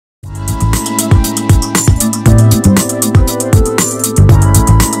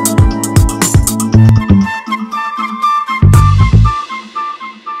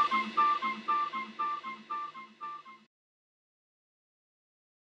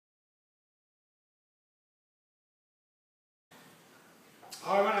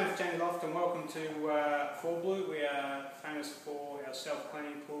Hi, my name is James Loft and welcome to 4Blue. We are famous for our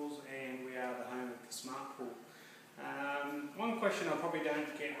self-cleaning pools and we are the home of the Smart Pool. One question I probably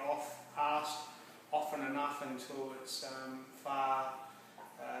don't get asked often enough until it's far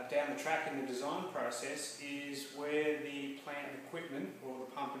down the track in the design process is where the plant and equipment or the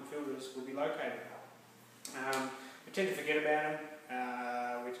pump and filters will be located. We tend to forget about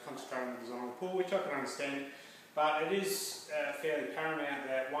them. We concentrate on the design of the pool, which I can understand. But it is fairly paramount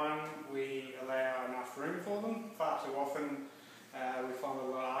that, one, we allow enough room for them. Far too often we find a lot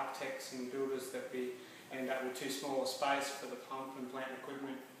of architects and builders that we end up with too small a space for the pump and plant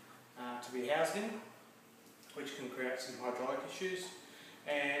equipment to be housed in, which can create some hydraulic issues.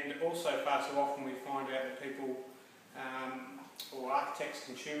 And also far too often we find out that people, or architects,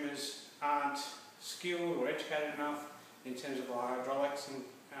 consumers, aren't skilled or educated enough in terms of the hydraulics and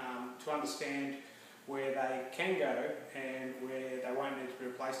to understand where they can go and where they won't need to be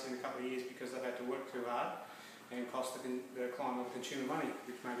replaced in a couple of years because they've had to work too hard and cost the client or the consumer money,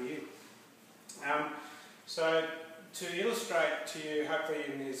 which may be you. So to illustrate to you, hopefully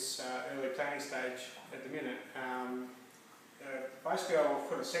in this early planning stage at the minute, basically I will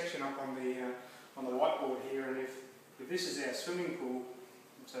put a section up on the whiteboard here, and if this is our swimming pool,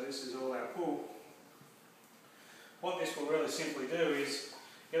 so this is all our pool, what this will really simply do is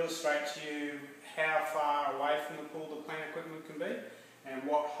illustrate to you how far away from the pool the plant equipment can be and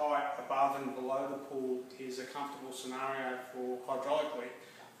what height above and below the pool is a comfortable scenario for hydraulically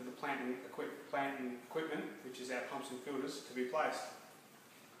for the plant and equipment, which is our pumps and filters, to be placed.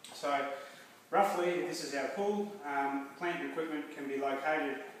 So roughly this is our pool. Plant and equipment can be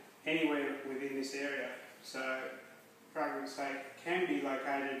located anywhere within this area. So for argument's sake, can be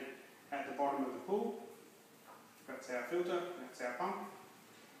located at the bottom of the pool. That's our filter, that's our pump.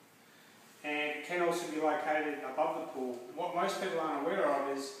 And it can also be located above the pool. What most people aren't aware of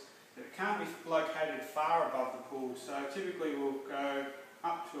is that it can't be located far above the pool. So typically we'll go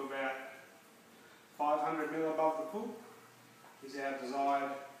up to about 500 mil above the pool is our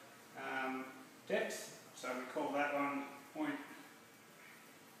desired depth. So we call that one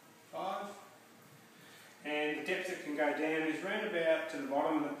 0.5. And the depth that can go down is around about to the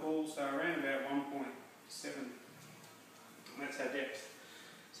bottom of the pool, so around about 1.7. That's our depth.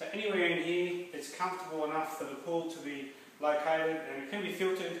 So anywhere in here, it's comfortable enough for the pool to be located, and it can be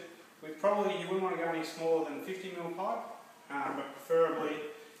filtered with probably, you wouldn't want to go any smaller than 50 mil pipe, but preferably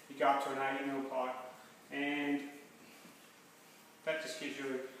you go up to an 80 mil pipe. And that just gives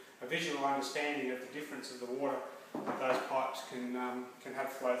you a visual understanding of the difference of the water that those pipes can have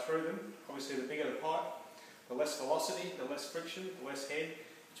flow through them. Obviously the bigger the pipe, the less velocity, the less friction, the less head,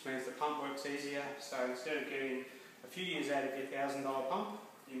 which means the pump works easier. So instead of getting a few years out of your $1,000 pump,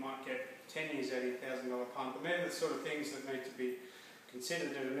 you might get 10 years out of your $1,000 pump. And they're the sort of things that need to be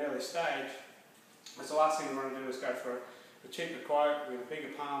considered at an early stage. Because the last thing we want to do is go for a cheaper quote with a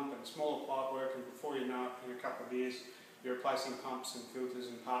bigger pump and smaller pipe work, and before you know it, in a couple of years, you're replacing pumps and filters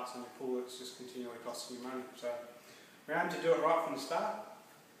and parts in the pool that's just continually costing you money. So we aim to do it right from the start,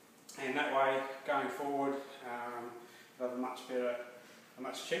 and that way, going forward, we'll have a much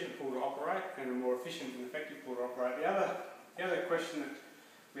cheaper pool to operate and a more efficient and effective pool to operate. The other question that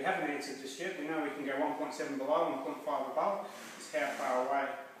we haven't answered just yet, we know we can go 1.7 below, 1.5 above, is how far away.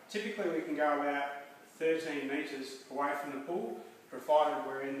 Typically we can go about 13 metres away from the pool, provided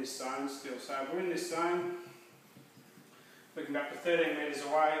we're in this zone still. So if we're in this zone, we can go up to 13 metres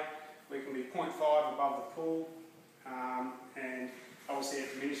away, we can be 0.5 above the pool, and obviously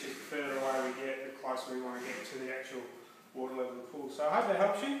it diminishes the further away we get, the closer we want to get to the actual water level of the pool. So I hope that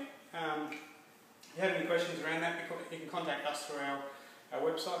helps you. If you have any questions around that, you can contact us through our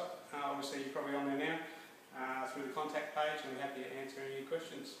website. Obviously you're probably on there now, through the contact page, and we're happy to answer any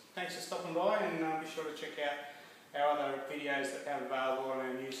questions. Thanks for stopping by, and be sure to check out our other videos that we have available on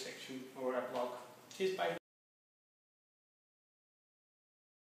our news section or our blog. Cheers, bye.